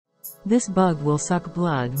This bug will suck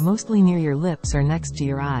blood mostly near your lips or next to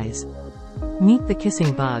your eyes. Meet the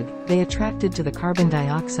kissing bug. They attracted to the carbon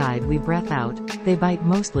dioxide we breath out. They bite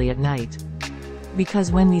mostly at night.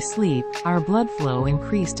 Because when we sleep, our blood flow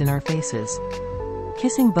increased in our faces.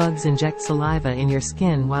 Kissing bugs inject saliva in your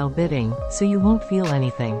skin while biting, so you won't feel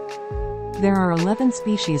anything. There are 11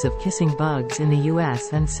 species of kissing bugs in the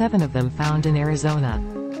US and 7 of them found in Arizona.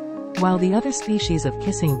 While the other species of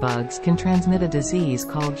kissing bugs can transmit a disease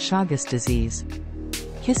called Chagas disease.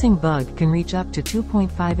 Kissing bug can reach up to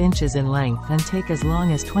 2.5 inches in length and take as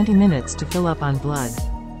long as 20 minutes to fill up on blood.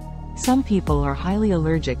 Some people are highly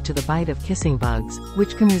allergic to the bite of kissing bugs,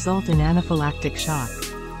 which can result in anaphylactic shock.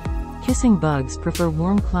 Kissing bugs prefer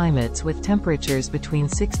warm climates with temperatures between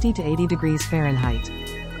 60 to 80 degrees Fahrenheit.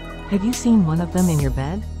 Have you seen one of them in your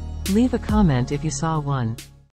bed? Leave a comment if you saw one.